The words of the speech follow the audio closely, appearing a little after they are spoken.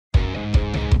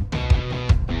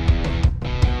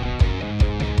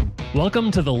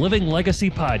Welcome to the Living Legacy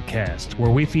Podcast,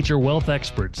 where we feature wealth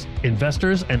experts,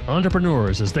 investors, and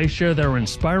entrepreneurs as they share their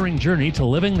inspiring journey to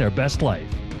living their best life.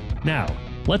 Now,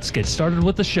 let's get started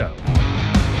with the show.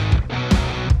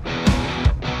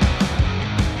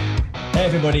 Hey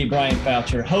everybody, Brian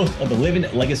Foucher, host of the Living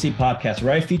Legacy Podcast,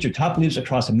 where I feature top leaders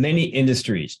across many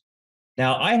industries.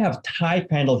 Now, I have Ty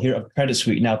Crandall here of Credit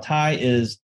Suite. Now, Ty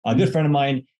is a good friend of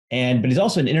mine, but he's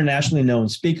also an internationally known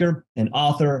speaker, an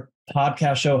author,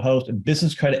 podcast show host, and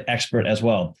business credit expert as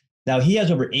well. Now, he has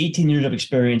over 18 years of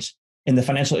experience in the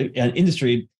financial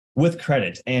industry with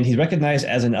credit, and he's recognized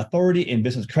as an authority in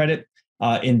business credit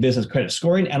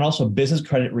scoring, and also business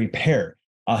credit repair.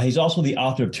 He's also the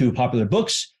author of two popular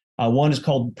books. One is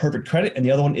called Perfect Credit, and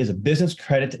the other one is Business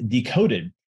Credit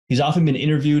Decoded. He's often been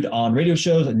interviewed on radio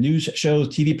shows, news shows,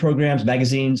 TV programs,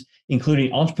 magazines,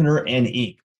 including Entrepreneur and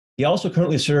Inc. He also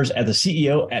currently serves as the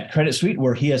CEO at Credit Suite,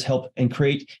 where he has helped and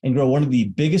create and grow one of the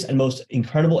biggest and most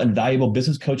incredible and valuable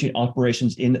business coaching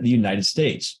operations in the United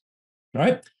States. All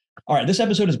right. This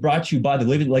episode is brought to you by the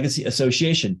Living Legacy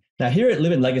Association. Now, here at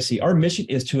Living Legacy, our mission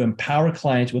is to empower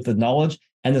clients with the knowledge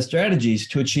and the strategies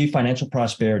to achieve financial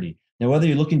prosperity. Now, whether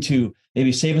you're looking to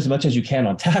maybe save as much as you can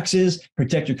on taxes,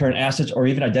 protect your current assets, or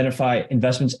even identify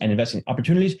investments and investing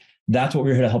opportunities, that's what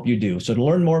we're here to help you do. So to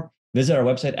learn more, visit our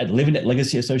website at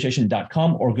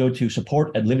livinglegacyassociation.com or go to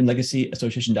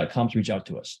support@livinglegacyassociation.com to reach out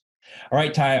to us. All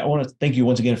right, Ty, I want to thank you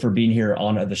once again for being here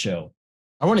on the show.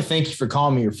 I want to thank you for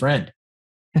calling me your friend.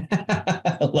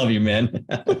 I love you, man.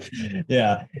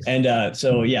 Yeah. And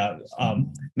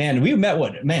man, we met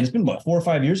it's been 4 or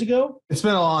 5 years ago? It's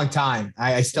been a long time.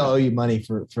 I still owe you money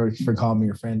for calling me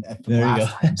your friend from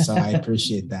last time. So I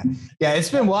appreciate that. Yeah, it's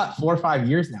been 4 or 5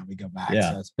 years now we go back.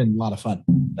 Yeah. So it's been a lot of fun.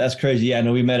 That's crazy. Yeah, I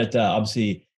know we met at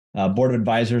obviously Board of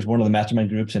Advisors, one of the mastermind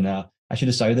groups, and I should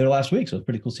have saw you there last week. So it's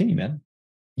pretty cool seeing you, man.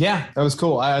 Yeah, that was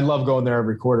cool. I love going there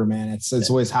every quarter, man. It's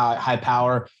always high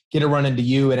power. Get to run into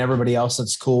you and everybody else.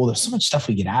 That's cool. There's so much stuff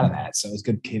we get out of that. So it's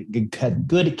good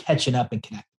catching up and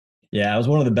connecting. Yeah, it was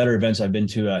one of the better events I've been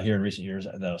to here in recent years,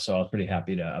 though. So I was pretty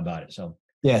happy about it. So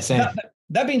yeah, same.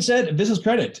 That being said, business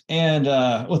credit, and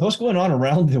with what's going on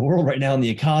around the world right now in the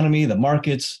economy, the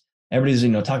markets, everybody's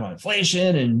talking about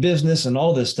inflation and business and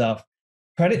all this stuff.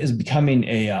 Credit is becoming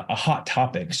a hot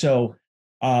topic. So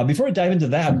before we dive into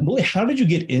that, really, how did you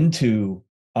get into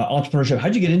entrepreneurship? How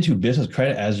did you get into business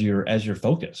credit as your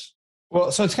focus? Well,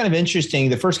 so it's kind of interesting.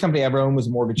 The first company I ever owned was a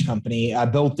mortgage company. I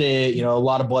built it, a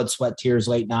lot of blood, sweat, tears,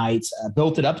 late nights. I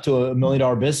built it up to $1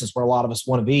 million business where a lot of us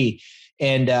want to be.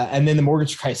 And then the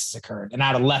mortgage crisis occurred. And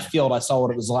out of left field, I saw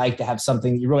what it was like to have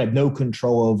something that you really have no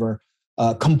control over,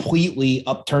 completely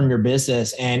upturn your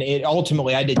business. And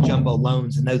ultimately, I did jumbo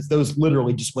loans, and those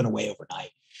literally just went away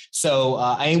overnight. So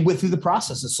I went through the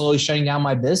process of slowly shutting down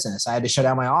my business. I had to shut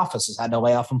down my offices, I had to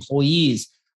lay off employees.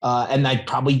 And I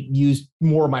probably used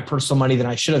more of my personal money than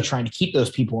I should have, trying to keep those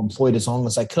people employed as long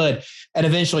as I could, and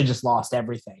eventually just lost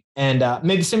everything. And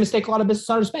made the same mistake a lot of business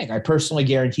owners make. I personally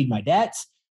guaranteed my debts.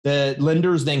 The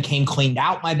lenders then cleaned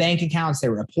out my bank accounts. They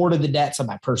reported the debts on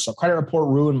my personal credit report,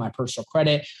 ruined my personal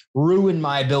credit, ruined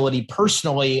my ability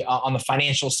personally on the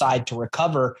financial side to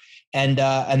recover. And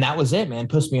that was it, man.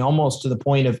 Pushed me almost to the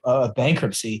point of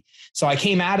bankruptcy. So I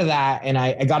came out of that and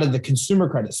I got into the consumer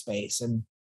credit space. And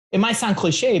it might sound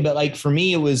cliche, but for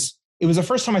me, it was the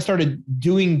first time I started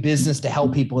doing business to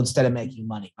help people instead of making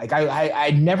money.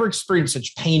 I'd never experienced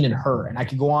such pain and hurt. And I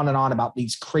could go on and on about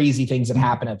these crazy things that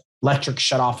happen. If electric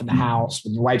shut off in the house,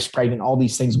 when your wife's pregnant, all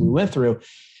these things we went through.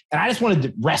 And I just wanted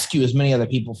to rescue as many other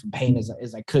people from pain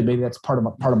as I could. Maybe that's part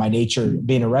of my nature,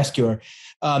 being a rescuer.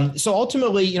 So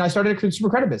ultimately, I started a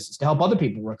consumer credit business to help other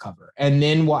people recover. And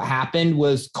then what happened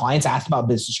was clients asked about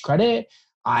business credit.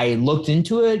 I looked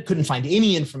into it, couldn't find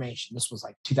any information. This was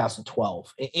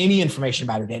 2012, any information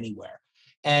about it anywhere.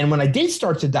 And when I did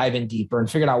start to dive in deeper and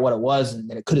figured out what it was and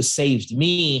that it could have saved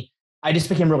me, I just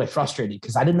became really frustrated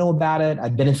because I didn't know about it.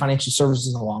 I'd been in financial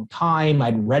services a long time.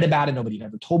 I'd read about it. Nobody had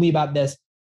ever told me about this.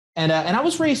 And I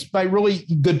was raised by really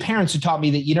good parents who taught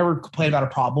me that you never complain about a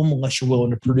problem unless you're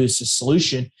willing to produce a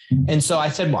solution. And so I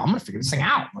said, well, I'm going to figure this thing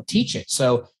out. I'll teach it.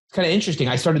 So kind of interesting.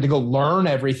 I started to go learn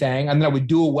everything, and then I would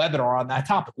do a webinar on that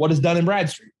topic. What is Dun &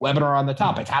 Bradstreet? Webinar on the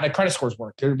topic. How do credit scores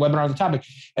work? Webinar on the topic,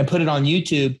 and put it on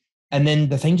YouTube. And then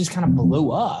the thing just kind of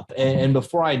blew up. And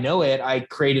before I know it, I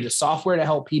created a software to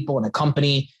help people in a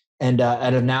company, and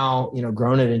have now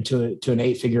grown it into an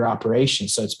 8-figure operation.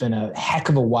 So it's been a heck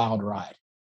of a wild ride.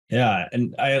 Yeah,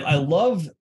 and I love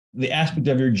the aspect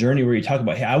of your journey where you talk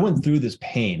about, hey, I went through this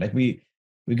pain. We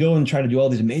go and try to do all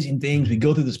these amazing things. We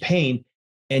go through this pain.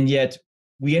 And yet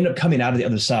we end up coming out of the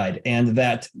other side. And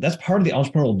that's part of the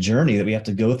entrepreneurial journey that we have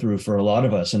to go through for a lot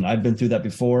of us. And I've been through that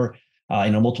before,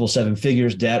 multiple 7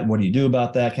 figures, debt, what do you do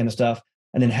about that kind of stuff?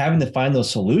 And then having to find those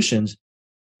solutions.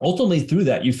 Ultimately through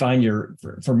that, you find you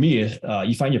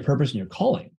find your purpose and your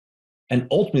calling. And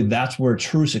ultimately that's where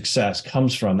true success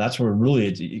comes from. That's where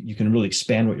really you can really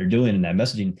expand what you're doing in that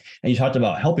messaging. And you talked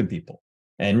about helping people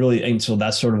and so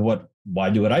that's sort of why I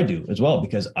do what I do as well,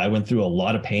 because I went through a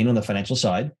lot of pain on the financial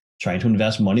side, trying to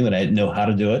invest money when I didn't know how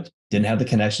to do it, didn't have the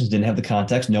connections, didn't have the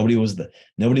context.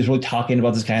 Nobody's really talking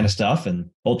about this kind of stuff, and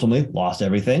ultimately lost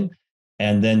everything.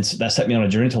 And then that set me on a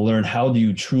journey to learn, how do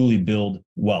you truly build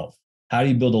wealth? How do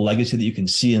you build a legacy that you can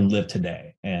see and live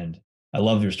today? And I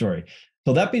love your story.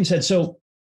 So that being said, so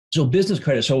business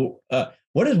credit. So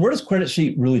what does Credit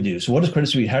Suite really do? So what does Credit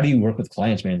Suite, how do you work with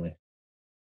clients mainly?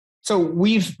 So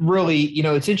we've really,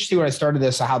 it's interesting when I started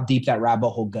this, how deep that rabbit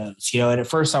hole goes, and at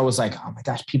first I was like, oh my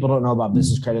gosh, people don't know about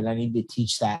business credit. I need to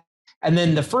teach that. And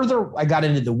then the further I got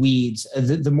into the weeds,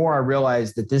 the more I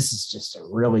realized that this is just a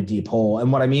really deep hole.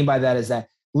 And what I mean by that is that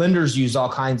lenders use all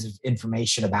kinds of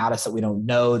information about us that we don't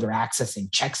know. They're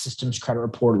accessing check systems, credit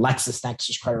report,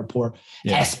 LexisNexis credit report,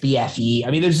 SBFE. I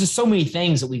mean, there's just so many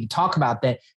things that we can talk about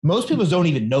that most people don't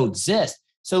even know exist.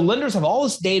 So lenders have all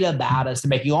this data about us. They're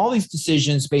making all these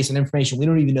decisions based on information we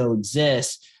don't even know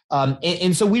exists.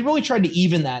 And so we really tried to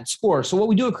even that score. So what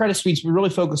we do at Credit Suites, we really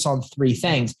focus on 3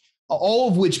 things, all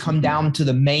of which come down to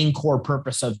the main core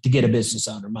purpose of to get a business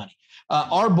owner money.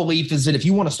 Our belief is that if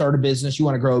you want to start a business, you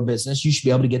want to grow a business, you should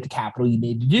be able to get the capital you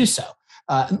need to do so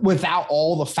without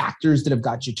all the factors that have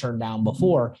got you turned down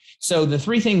before. So the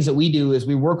 3 things that we do is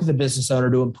we work with a business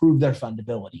owner to improve their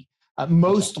fundability.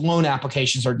 Most loan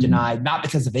applications are denied, not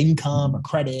because of income or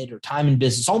credit or time in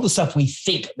business, all the stuff we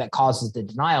think that causes the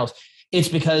denials. It's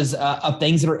because of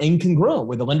things that are incongruent,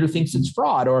 where the lender thinks it's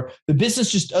fraud, or the business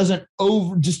just doesn't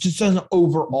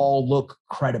overall look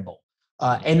credible.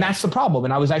 And that's the problem.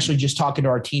 And I was actually just talking to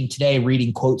our team today,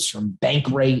 reading quotes from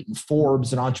Bankrate and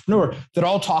Forbes and Entrepreneur that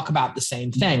all talk about the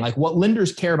same thing. Like, what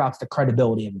lenders care about is the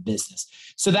credibility of a business.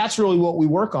 So that's really what we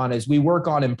work on, is we work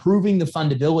on improving the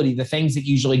fundability, the things that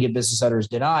usually get business owners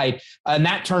denied. And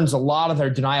that turns a lot of their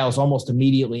denials almost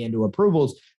immediately into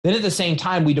approvals. Then at the same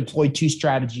time, we deploy 2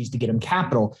 strategies to get them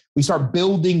capital. We start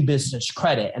building business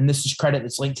credit, and this is credit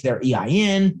that's linked to their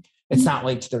EIN. It's not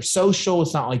linked to their social.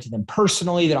 It's not linked to them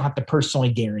personally. They don't have to personally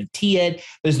guarantee it.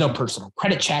 There's no personal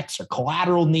credit checks or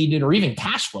collateral needed, or even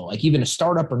cash flow. Like, even a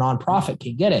startup or nonprofit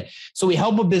can get it. So we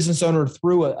help a business owner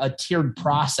through a tiered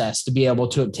process to be able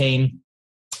to obtain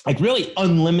like really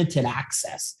unlimited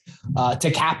access to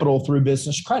capital through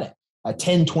business credit. A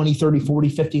 $10, $20, $30,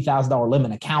 $40, $50,000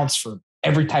 limit accounts for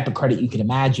every type of credit you can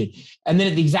imagine. And then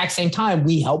at the exact same time,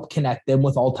 we help connect them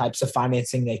with all types of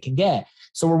financing they can get.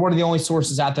 So we're one of the only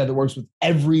sources out there that works with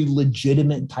every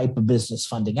legitimate type of business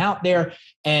funding out there.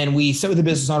 And we sit with the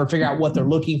business owner, figure out what they're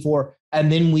looking for. And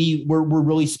then we're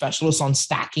really specialists on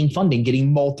stacking funding,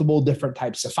 getting multiple different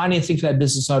types of financing for that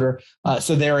business owner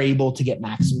so they're able to get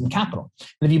maximum capital.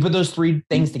 And if you put those 3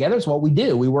 things together, it's what we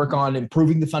do. We work on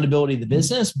improving the fundability of the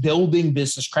business, building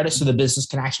business credit so the business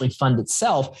can actually fund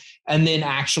itself, and then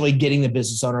actually getting the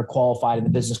business owner qualified and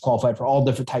the business qualified for all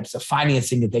different types of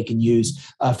financing that they can use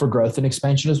for growth and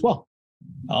expansion as well.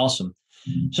 Awesome.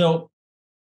 So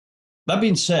that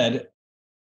being said,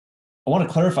 I want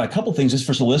to clarify a couple of things just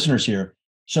for some listeners here.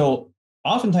 So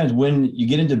oftentimes when you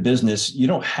get into business, you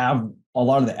don't have a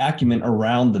lot of the acumen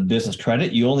around the business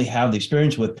credit. You only have the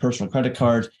experience with personal credit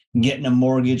cards, getting a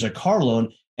mortgage, a car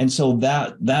loan. And so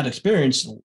that experience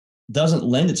doesn't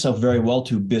lend itself very well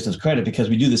to business credit, because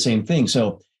we do the same thing.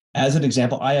 So as an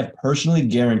example, I have personally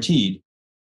guaranteed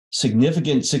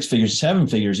significant 6 figures, 7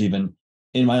 figures even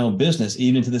in my own business.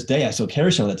 Even to this day, I still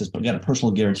carry some of that, just got a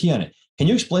personal guarantee on it. Can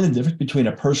you explain the difference between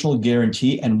a personal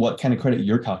guarantee and what kind of credit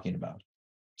you're talking about?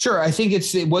 Sure. I think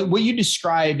it's what you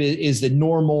describe is the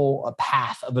normal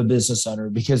path of a business owner,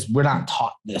 because we're not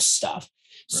taught this stuff.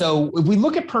 Right. So if we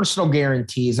look at personal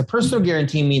guarantees, a personal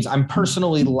guarantee means I'm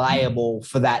personally liable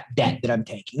for that debt that I'm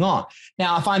taking on.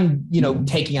 Now, if I'm,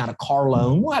 taking out a car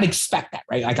loan, well, I'd expect that,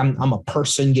 right? Like I'm a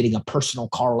person getting a personal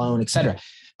car loan, et cetera.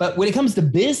 But when it comes to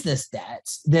business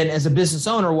debts, then as a business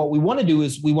owner, what we want to do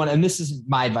is and this is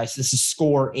my advice, this is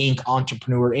Score, Inc.,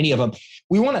 Entrepreneur, any of them,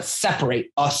 we want to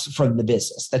separate us from the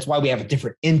business. That's why we have a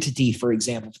different entity, for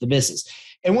example, for the business.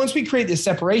 And once we create this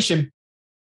separation,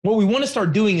 what we want to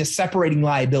start doing is separating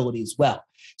liability as well.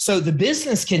 So the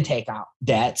business can take out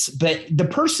debts, but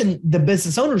the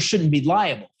business owner shouldn't be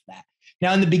liable for that.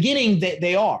 Now, in the beginning,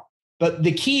 they are. But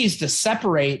the key is to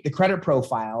separate the credit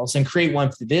profiles and create one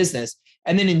for the business.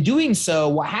 And then in doing so,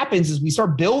 what happens is we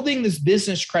start building this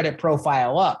business credit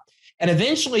profile up. And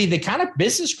eventually the kind of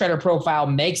business credit profile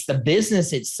makes the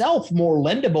business itself more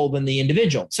lendable than the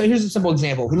individual. So here's a simple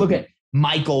example. We look at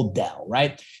Michael Dell,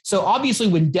 right? So obviously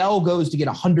when Dell goes to get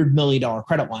a $100 million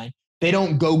credit line, they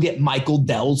don't go get Michael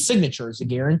Dell's signature as a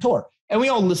guarantor. And we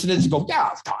all listen to this and go,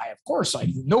 yeah, Ty, of course. Like,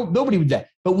 nobody would do that.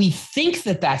 But we think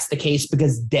that that's the case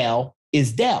because Dell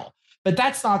is Dell. But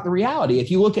that's not the reality. If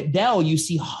you look at Dell, you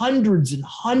see hundreds and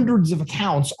hundreds of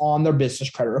accounts on their business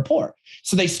credit report.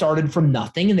 So they started from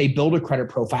nothing and they built a credit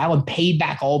profile and paid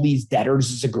back all these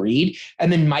debtors as agreed.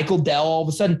 And then Michael Dell, all of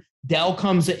a sudden, Dell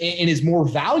comes and is more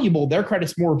valuable. Their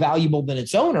credit's more valuable than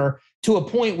its owner, to a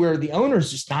point where the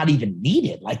owner's just not even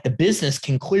needed. Like the business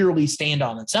can clearly stand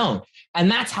on its own. And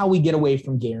that's how we get away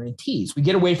from guarantees. We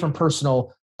get away from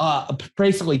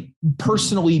basically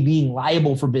personally being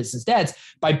liable for business debts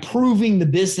by proving the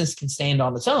business can stand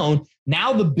on its own.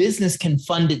 Now the business can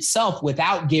fund itself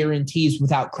without guarantees,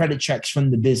 without credit checks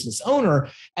from the business owner.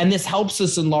 And this helps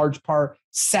us in large part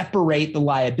separate the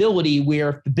liability, where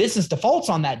if the business defaults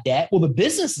on that debt, well, the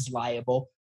business is liable,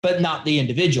 but not the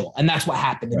individual. And that's what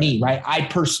happened to me, right? I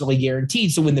personally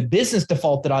guaranteed. So when the business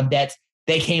defaulted on debts,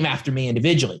 they came after me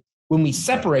individually. When we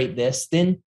separate this,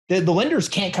 then the lenders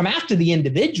can't come after the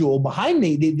individual behind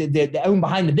the own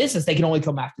behind the business. They can only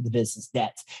come after the business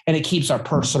debts, and it keeps our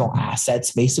personal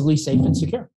assets basically safe and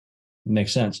secure.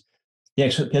 Makes sense. Yeah,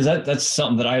 because that's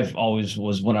something that I've always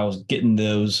was when I was getting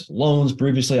those loans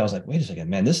previously. I was like, wait a second,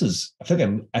 man, this is. I feel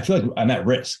like I'm at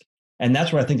risk, and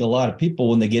that's where I think a lot of people,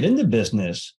 when they get into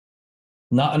business,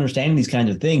 not understanding these kinds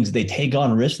of things, they take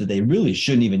on risks that they really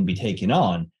shouldn't even be taking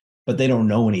on, but they don't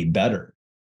know any better.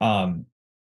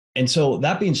 And so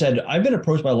that being said, I've been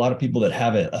approached by a lot of people that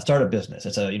have a startup business.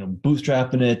 It's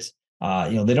bootstrapping it.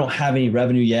 They don't have any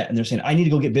revenue yet. And they're saying, I need to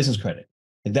go get business credit.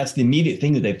 Like that's the immediate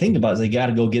thing that they think about, is they got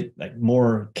to go get like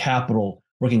more capital,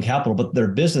 working capital, but their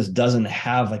business doesn't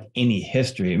have like any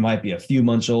history. It might be a few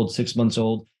months old, 6 months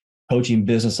old, coaching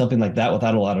business, something like that,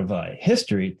 without a lot of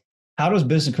history. How does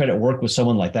business credit work with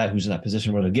someone like that, who's in that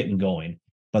position where they're getting going,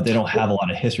 but they don't have a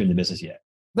lot of history in the business yet?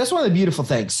 That's one of the beautiful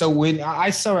things. So when I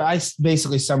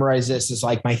basically summarize this as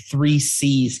like my 3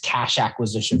 C's cash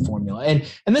acquisition formula.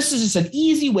 And this is just an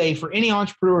easy way for any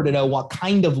entrepreneur to know what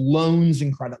kind of loans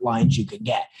and credit lines you can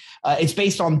get. It's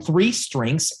based on 3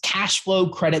 strengths: cash flow,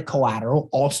 credit, collateral.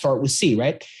 All start with C,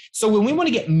 right? So when we want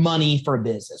to get money for a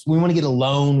business, we want to get a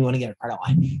loan, we want to get a credit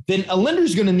line, then a lender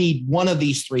is going to need one of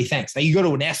these 3 things. Now you go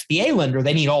to an SBA lender,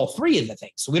 they need all 3 of the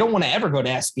things. So we don't want to ever go to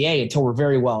SBA until we're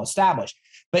very well established.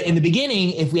 But in the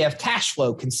beginning, if we have cash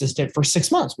flow consistent for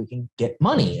 6 months, we can get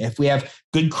money. If we have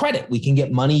good credit, we can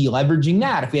get money leveraging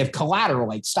that. If we have collateral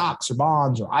like stocks or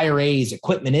bonds or IRAs,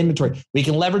 equipment, inventory, we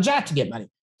can leverage that to get money.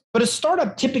 But a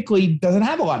startup typically doesn't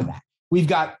have a lot of that. We've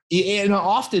got, in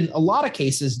often a lot of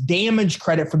cases, damaged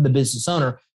credit from the business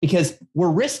owner because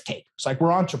we're risk takers, like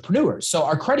we're entrepreneurs. So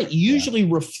our credit usually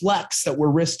reflects that we're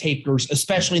risk takers,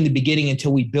 especially in the beginning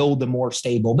until we build a more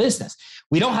stable business.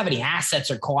 We don't have any assets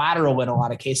or collateral in a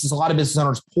lot of cases. A lot of business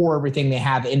owners pour everything they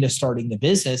have into starting the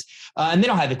business, and they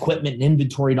don't have equipment and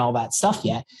inventory and all that stuff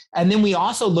yet. And then we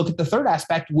also look at the third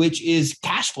aspect, which is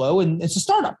cash flow, and it's a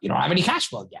startup. You don't have any cash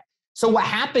flow yet. So what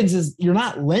happens is you're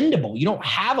not lendable. You don't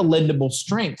have a lendable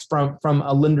strength from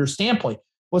a lender standpoint.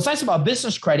 What's nice about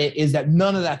business credit is that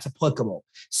none of that's applicable.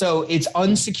 So it's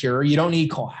unsecure. You don't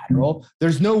need collateral.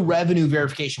 There's no revenue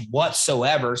verification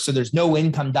whatsoever. So there's no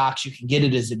income docs. You can get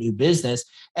it as a new business,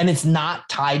 and it's not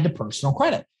tied to personal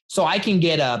credit. So I can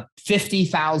get a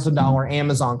 $50,000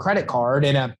 Amazon credit card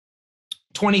and a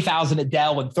 $20,000 at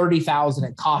Dell and $30,000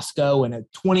 at Costco and a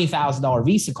 $20,000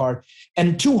 Visa card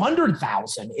and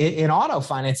 $200,000 in auto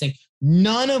financing,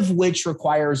 none of which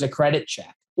requires a credit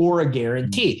check or a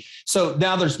guarantee. So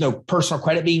now there's no personal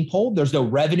credit being pulled. There's no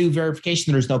revenue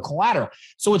verification. There's no collateral.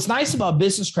 So what's nice about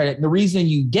business credit, and the reason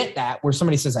you get that, where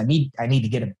somebody says, I need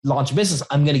to launch a business,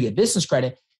 I'm going to get business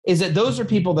credit, is that those are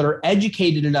people that are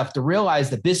educated enough to realize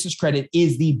that business credit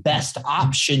is the best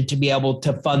option to be able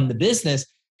to fund the business,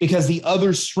 because the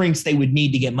other strengths they would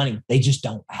need to get money, they just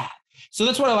don't have. So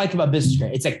that's what I like about business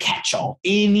credit. It's a catch-all.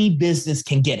 Any business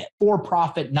can get it.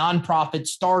 For-profit, nonprofit,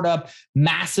 startup,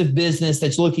 massive business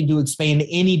that's looking to expand,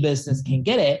 any business can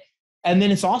get it. And then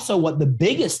it's also what the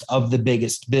biggest of the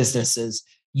biggest businesses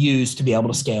use to be able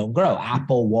to scale and grow.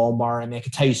 Apple, Walmart, I mean, I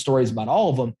can tell you stories about all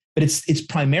of them, but it's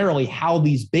primarily how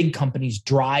these big companies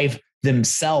drive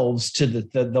themselves to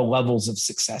the levels of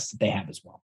success that they have as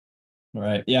well. All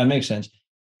right. Yeah, it makes sense.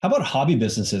 How about hobby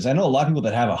businesses? I know a lot of people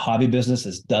that have a hobby business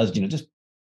that does, just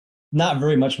not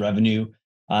very much revenue.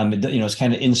 It's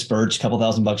kind of in spurts, a couple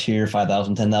 $1,000 here,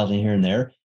 5,000, 10,000 here and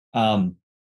there.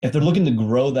 if they're looking to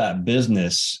grow that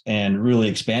business and really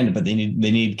expand it, but they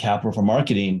need capital for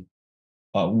marketing,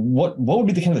 what would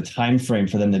be the kind of the time frame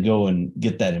for them to go and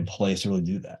get that in place to really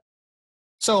do that?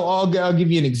 So I'll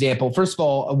give you an example. First of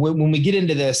all, when we get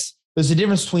into this, there's a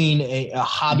difference between a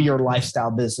hobby or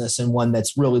lifestyle business and one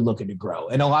that's really looking to grow.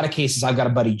 In a lot of cases, I've got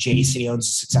a buddy, Jason. He owns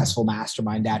a successful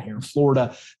mastermind down here in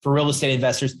Florida for real estate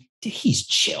investors. Dude, he's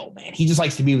chill, man. He just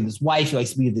likes to be with his wife. He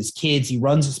likes to be with his kids. He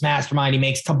runs this mastermind. He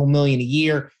makes a couple million a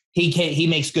year. He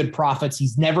makes good profits.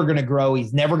 He's never going to grow.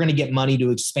 He's never going to get money to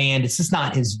expand. It's just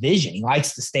not his vision. He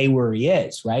likes to stay where he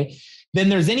is, right? Then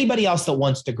there's anybody else that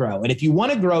wants to grow. And if you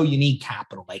want to grow, you need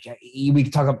capital. Like we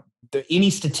can talk about any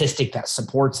statistic that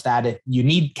supports that. If you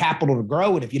need capital to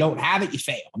grow, and if you don't have it, you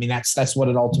fail. I mean, that's what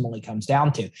it ultimately comes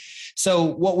down to. So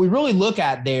what we really look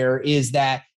at there is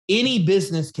that any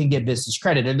business can get business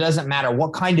credit. It doesn't matter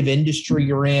what kind of industry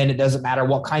you're in. It doesn't matter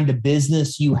what kind of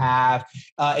business you have.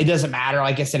 It doesn't matter,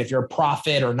 like I said, if you're a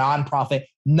profit or nonprofit,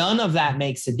 none of that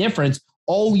makes a difference.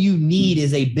 All you need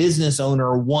is a business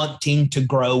owner wanting to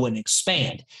grow and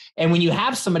expand. And when you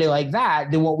have somebody like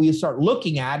that, then what we start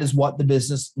looking at is what the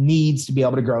business needs to be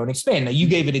able to grow and expand. Now, you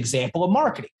gave an example of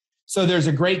marketing. So there's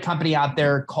a great company out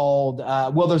there called,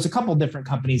 there's a couple different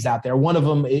companies out there. One of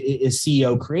them is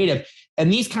CEO Creative.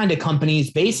 And these kind of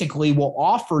companies basically will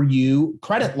offer you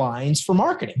credit lines for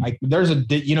marketing. Like there's a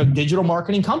digital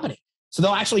marketing company. So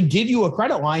they'll actually give you a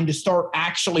credit line to start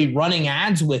actually running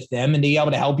ads with them and to be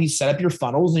able to help you set up your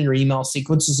funnels and your email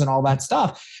sequences and all that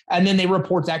stuff. And then they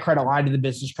report that credit line to the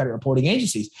business credit reporting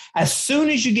agencies. As soon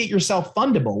as you get yourself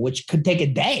fundable, which could take a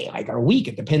day, like a week,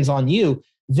 it depends on you,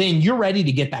 then you're ready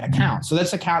to get that account. So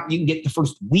that's account you can get the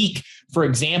first week, for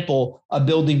example, of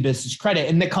building business credit.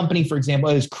 And the company, for example,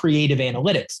 is Creative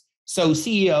Analytics. So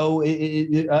CEO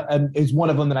is one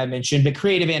of them that I mentioned, but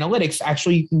Creative Analytics,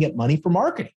 actually you can get money for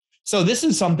marketing. So this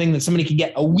is something that somebody can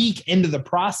get a week into the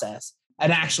process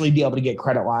and actually be able to get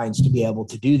credit lines to be able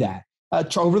to do that.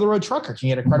 Over-the-road trucker can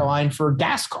get a credit line for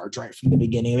gas cards right from the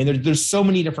beginning. I mean, there's so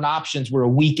many different options where a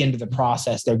week into the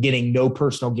process, they're getting no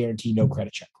personal guarantee, no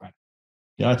credit check credit.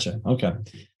 Gotcha. Okay.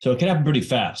 So it can happen pretty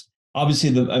fast. Obviously,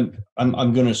 I'm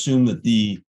going to assume that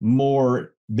the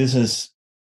more business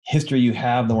history you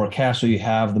have, the more cash flow you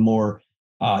have, the more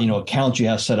accounts you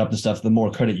have set up and stuff, the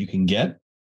more credit you can get.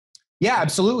 Yeah,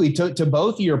 absolutely. To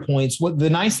both of your points, what the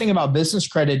nice thing about business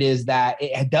credit is that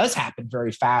it does happen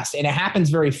very fast, and it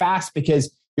happens very fast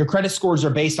because your credit scores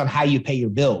are based on how you pay your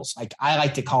bills. Like I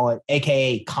like to call it,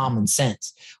 AKA common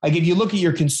sense. Like if you look at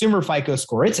your consumer FICO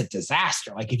score, it's a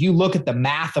disaster. Like if you look at the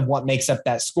math of what makes up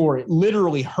that score, it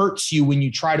literally hurts you when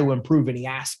you try to improve any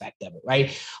aspect of it,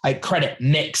 right? Like credit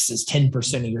mix is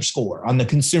 10% of your score on the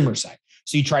consumer side.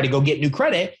 So you try to go get new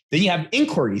credit, then you have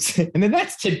inquiries, and then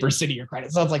that's 10% of your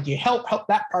credit. So it's like you help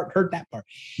that part, hurt that part.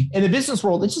 In the business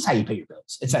world, it's just how you pay your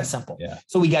bills. It's that simple. Yeah.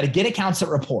 So we got to get accounts that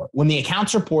report. When the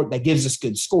accounts report, that gives us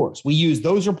good scores. We use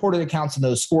those reported accounts and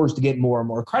those scores to get more and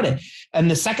more credit. And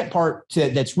the second part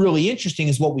that's really interesting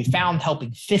is what we found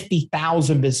helping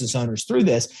 50,000 business owners through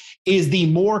this is the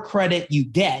more credit you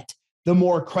get, the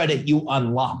more credit you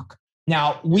unlock.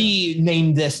 Now, we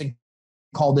named this and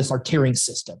call this our tiering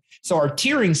system. So our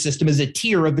tiering system is a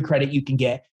tier of the credit you can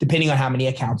get depending on how many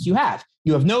accounts you have.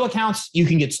 You have no accounts, you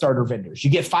can get starter vendors. You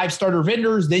get 5 starter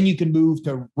vendors, then you can move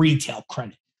to retail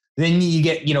credit. Then you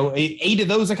get, 8 of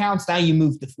those accounts, now you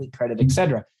move to fleet credit, et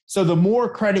cetera. So the more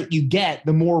credit you get,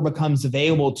 the more becomes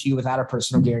available to you without a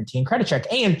personal guarantee and credit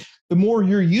check. And the more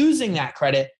you're using that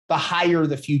credit, the higher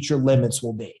the future limits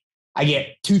will be. I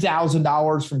get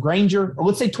 $2,000 from Grainger, or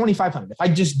let's say $2,500. If I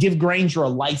just give Grainger a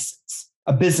license,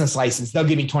 a business license, they'll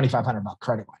give me $2,500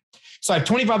 credit line. So I have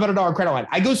 $2,500 credit line.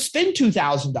 I go spend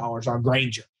 $2,000 on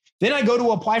Grainger. Then I go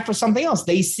to apply for something else.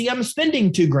 They see I'm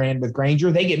spending $2,000 with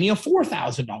Grainger. They give me a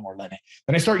 $4,000 limit.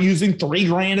 Then I start using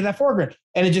 $3,000 of that $4,000,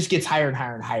 and it just gets higher and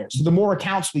higher and higher. So the more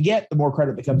accounts we get, the more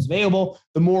credit becomes available.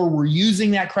 The more we're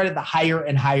using that credit, the higher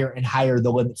and higher and higher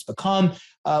the limits become.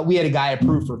 We had a guy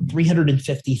approved for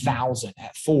 $350,000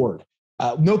 at Ford.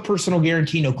 No personal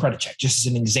guarantee, no credit check, just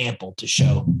as an example to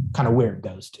show kind of where it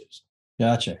goes to.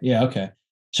 Gotcha. Yeah. Okay.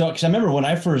 So, because I remember when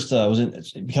I first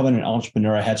was becoming an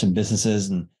entrepreneur, I had some businesses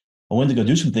and I wanted to go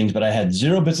do some things, but I had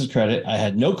 0 business credit. I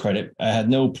had no credit. I had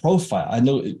no profile. I had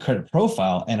no credit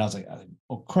profile. And I was like,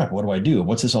 oh crap, what do I do?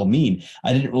 What's this all mean?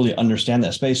 I didn't really understand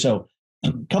that space. So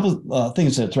a couple of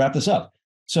things to wrap this up.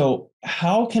 So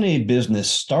how can a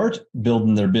business start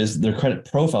building their credit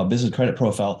profile, business credit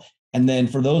profile? And then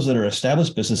for those that are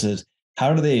established businesses,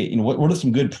 how do they, what are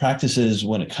some good practices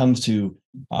when it comes to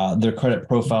their credit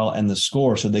profile and the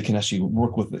score so they can actually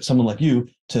work with someone like you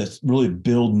to really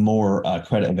build more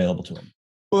credit available to them?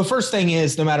 Well, the first thing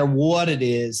is, no matter what it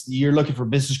is, you're looking for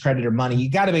business credit or money, you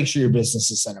got to make sure your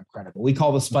business is set up credible. We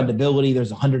call this fundability.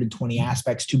 There's 120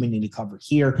 aspects, too many to cover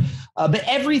here. But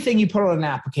everything you put on an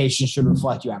application should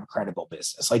reflect you have a credible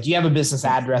business. Like you have a business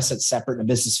address that's separate, and a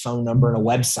business phone number, and a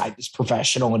website that's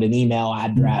professional, and an email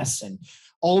address, and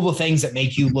all the things that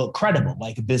make you look credible,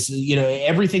 like a business,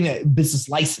 everything, that business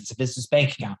license, a business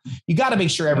bank account. You got to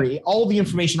make sure all the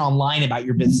information online about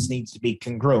your business needs to be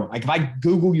congruent. Like if I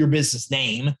Google your business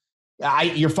name,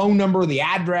 your phone number, the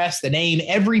address, the name,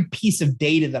 every piece of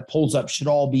data that pulls up should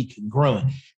all be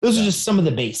congruent. Those are just some of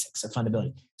the basics of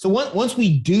fundability. So once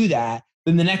we do that,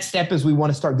 then the next step is we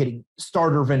want to start getting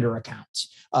starter vendor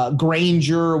accounts.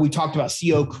 Granger, we talked about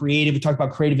CO Creative, we talked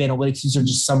about Creative Analytics. These are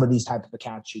just some of these type of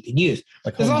accounts you can use.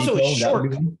 Like There's Home also Depot, a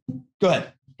shortcut. Go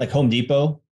ahead. Like Home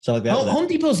Depot, stuff like that. Home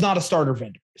Depot is not a starter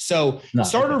vendor. So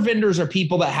starter vendors are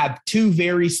people that have two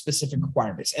very specific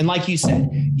requirements. And like you said,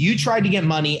 you tried to get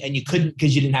money and you couldn't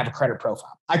because you didn't have a credit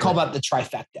profile. I call that the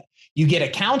trifecta. You get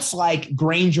accounts like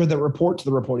Granger that report to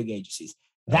the reporting agencies.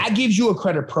 That gives you a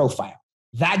credit profile.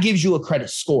 That gives you a credit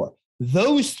score.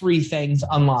 Those three things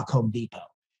unlock Home Depot.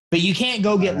 But you can't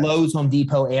go get Lowe's, Home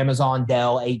Depot, Amazon,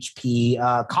 Dell, HP,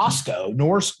 Costco,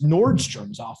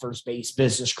 Nordstrom's offers based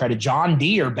business credit, John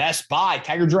Deere, Best Buy,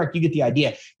 Tiger Direct. You get the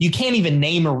idea. You can't even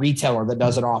name a retailer that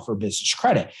doesn't offer business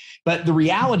credit. But the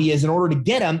reality is, in order to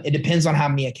get them, it depends on how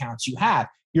many accounts you have.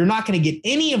 You're not going to get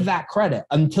any of that credit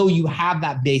until you have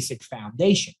that basic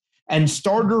foundation. And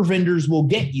starter vendors will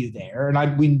get you there.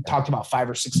 And we talked about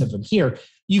 5 or 6 of them here.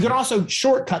 You can also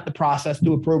shortcut the process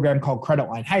to a program called Credit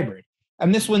Line Hybrid.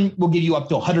 And this one will give you up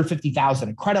to $150,000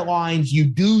 in credit lines. You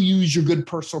do use your good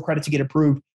personal credit to get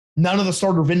approved. None of the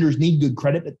starter vendors need good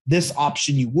credit, but this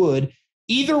option you would.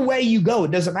 Either way you go, it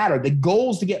doesn't matter. The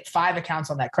goal is to get 5 accounts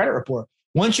on that credit report.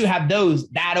 Once you have those,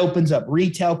 that opens up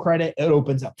retail credit. It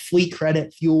opens up fleet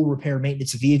credit, fuel, repair,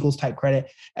 maintenance of vehicles type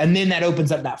credit. And then that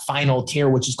opens up that final tier,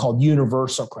 which is called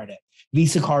universal credit.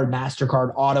 Visa card,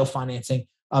 MasterCard, auto financing.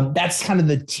 That's kind of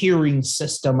the tiering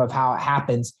system of how it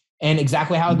happens. And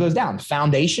exactly how it goes down.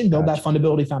 Foundation, build that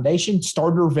fundability foundation,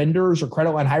 starter vendors or credit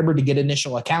line hybrid to get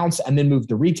initial accounts, and then move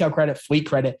to retail credit, fleet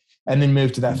credit, and then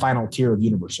move to that final tier of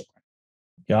universal credit.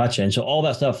 Gotcha. And so all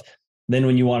that stuff, then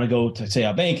when you want to go to, say,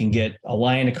 a bank and get a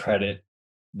line of credit,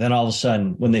 then all of a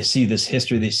sudden, when they see this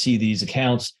history, they see these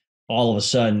accounts, all of a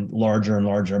sudden, larger and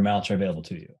larger amounts are available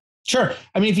to you. Sure.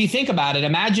 I mean, if you think about it,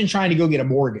 imagine trying to go get a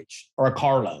mortgage or a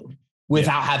car loan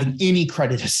without having any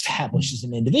credit established as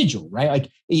an individual, right? Like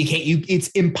it's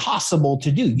impossible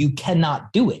to do. You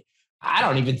cannot do it. I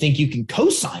don't even think you can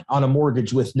co-sign on a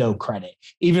mortgage with no credit.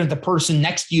 Even if the person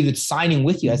next to you that's signing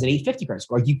with you has an 850 credit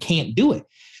score, you can't do it.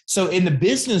 So in the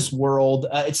business world,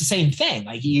 it's the same thing.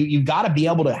 Like you've got to be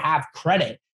able to have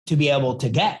credit to be able to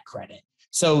get credit.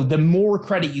 So the more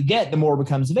credit you get, the more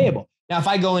becomes available. Now, if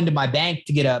I go into my bank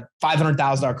to get a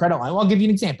 $500,000 credit line, well, I'll give you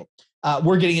an example.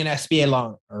 We're getting an SBA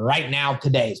loan right now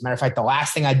today. As a matter of fact, the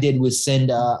last thing I did was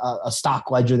send a stock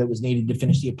ledger that was needed to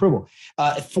finish the approval.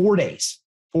 4 days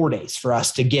for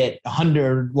us to get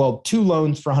 2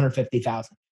 loans for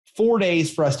 150,000. 4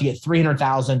 days for us to get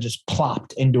 300,000 just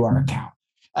plopped into our account.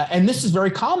 And this is very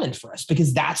common for us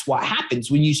because that's what happens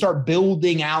when you start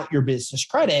building out your business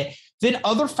credit. Then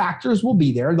other factors will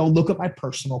be there. They'll look at my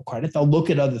personal credit. They'll look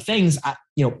at other things.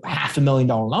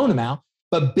 $500,000 loan amount.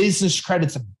 But business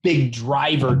credit's a big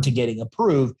driver to getting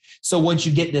approved. So once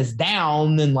you get this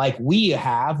down, then like we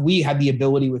have the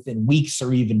ability within weeks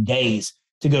or even days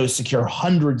to go secure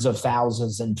hundreds of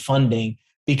thousands in funding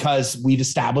because we've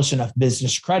established enough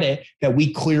business credit that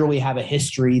we clearly have a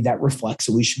history that reflects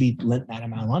that we should be lent that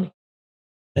amount of money.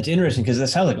 That's interesting because that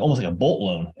sounds like almost like a bolt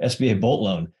loan, SBA bolt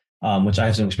loan, which I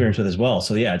have some experience with as well.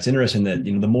 So yeah, it's interesting that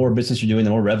the more business you're doing,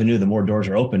 the more revenue, the more doors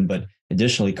are open. But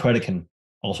additionally, credit can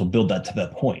also build that to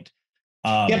that point.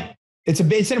 Yep. It's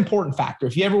an important factor.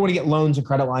 If you ever want to get loans and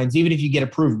credit lines, even if you get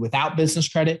approved without business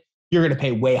credit, you're going to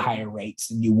pay way higher rates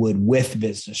than you would with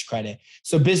business credit.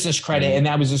 So business credit, and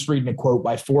I was just reading a quote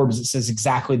by Forbes that says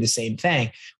exactly the same thing.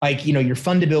 Like, your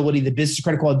fundability, the business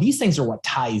credit quality, these things are what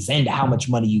ties into how much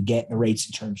money you get and the rates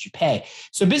and terms you pay.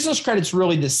 So business credit's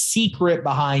really the secret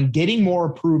behind getting more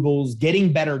approvals,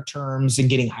 getting better terms, and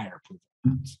getting higher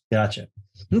approvals. Gotcha.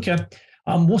 Okay.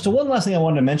 So one last thing I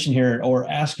wanted to mention here or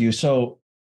ask you. So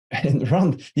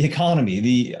around the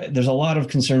economy, there's a lot of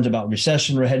concerns about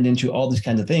recession we're heading into, all these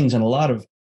kinds of things. And a lot of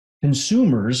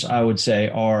consumers, I would say,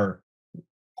 are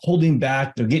holding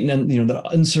back. They're getting, they're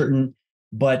uncertain.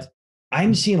 But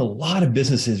I'm seeing a lot of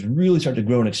businesses really start to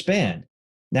grow and expand.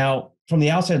 Now, from the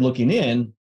outside looking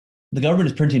in, the government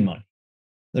is printing money.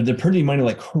 They're printing money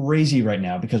like crazy right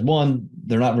now because, one,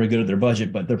 they're not very good at their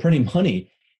budget, but they're printing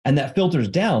money. and that filters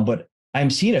down, but I'm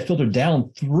seeing it filter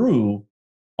down through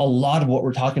a lot of what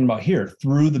we're talking about here,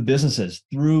 through the businesses,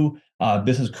 through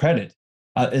business credit.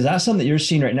 Is that something that you're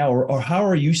seeing right now, or how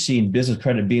are you seeing business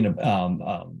credit being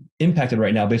impacted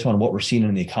right now based on what we're seeing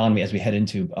in the economy as we head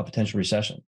into a potential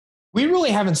recession? We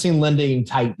really haven't seen lending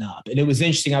tighten up. And it was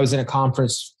interesting. I was in a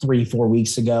conference 3-4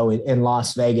 weeks ago in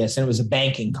Las Vegas, and it was a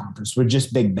banking conference with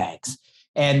just big banks.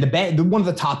 And one of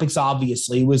the topics,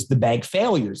 obviously, was the bank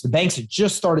failures. The banks had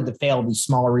just started to fail, these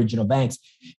smaller regional banks.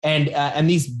 And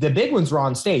the big ones were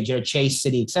on stage, Chase,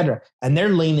 Citi, et cetera. And they're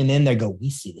leaning in, they go, we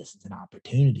see this as an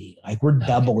opportunity. Like, we're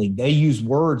doubling. They use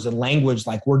words and language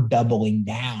like we're doubling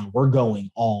down. We're going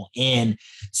all in.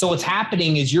 So what's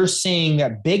happening is you're seeing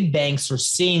that big banks are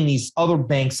seeing these other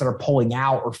banks that are pulling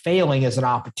out or failing as an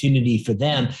opportunity for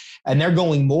them. And they're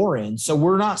going more in. So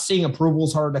we're not seeing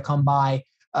approvals hard to come by.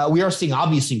 We are seeing,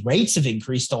 obviously, rates have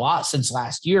increased a lot since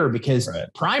last year because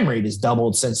prime rate has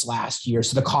doubled since last year.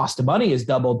 So the cost of money has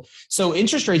doubled. So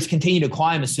interest rates continue to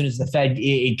climb as soon as the Fed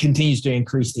it continues to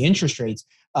increase the interest rates.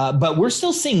 But we're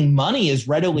still seeing money is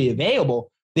readily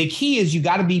available. The key is you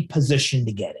got to be positioned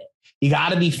to get it. You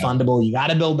got to be fundable. You got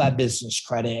to build that business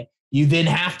credit. You then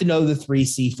have to know the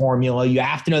 3C formula. You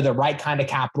have to know the right kind of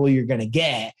capital you're going to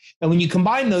get. And when you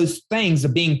combine those things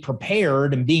of being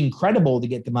prepared and being credible to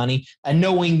get the money and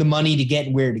knowing the money to get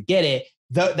and where to get it,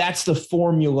 that's the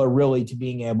formula really to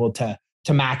being able to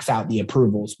max out the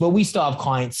approvals. But we still have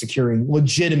clients securing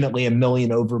legitimately $1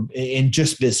 million over in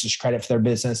just business credit for their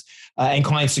business, and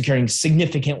clients securing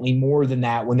significantly more than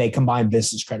that when they combine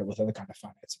business credit with other kind of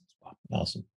financing as well.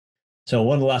 Awesome. So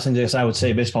one of the last things I would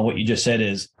say based upon what you just said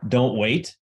is don't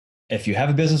wait. If you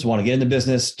have a business, want to get into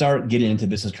business, start getting into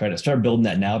business credit, start building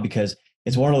that now, because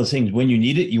it's one of those things when you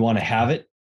need it, you want to have it.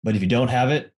 But if you don't have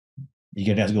it, you're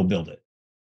going to have to go build it.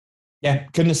 Yeah.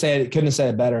 Couldn't have said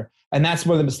it better. And that's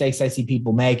one of the mistakes I see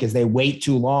people make is they wait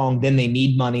too long, then they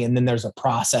need money. And then there's a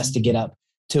process to get up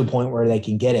to a point where they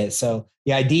can get it. So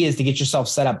the idea is to get yourself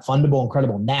set up fundable and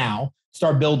credible now,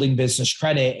 start building business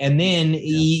credit, and then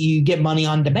you get money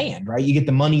on demand, right? You get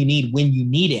the money you need when you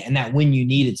need it. And that when you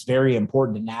need it's very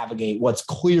important to navigate what's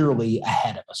clearly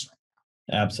ahead of us right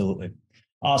now. Absolutely.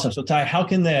 Awesome. So Ty, how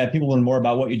can the people learn more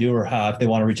about what you do, or how, if they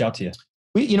want to reach out to you?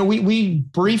 We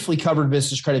briefly covered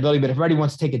business credibility, but if anybody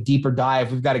wants to take a deeper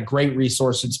dive, we've got a great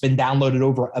resource. It's been downloaded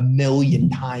over 1 million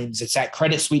times. It's at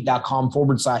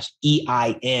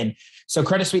creditsuite.com/EIN. So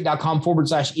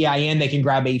creditsuite.com/EIN, they can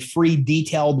grab a free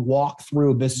detailed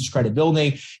walkthrough of business credit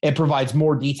building. It provides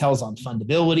more details on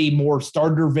fundability, more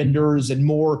starter vendors, and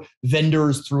more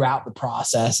vendors throughout the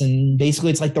process. And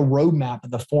basically, it's like the roadmap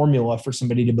of the formula for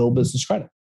somebody to build business credit.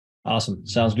 Awesome.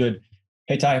 Sounds good.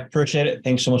 Hey, Ty, appreciate it.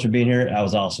 Thanks so much for being here. That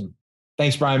was awesome.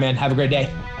 Thanks, Brian, man. Have a great day.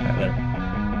 All right, later.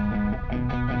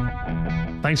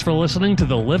 Thanks for listening to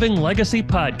the Living Legacy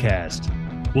Podcast.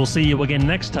 We'll see you again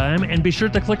next time, and be sure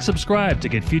to click subscribe to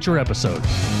get future episodes.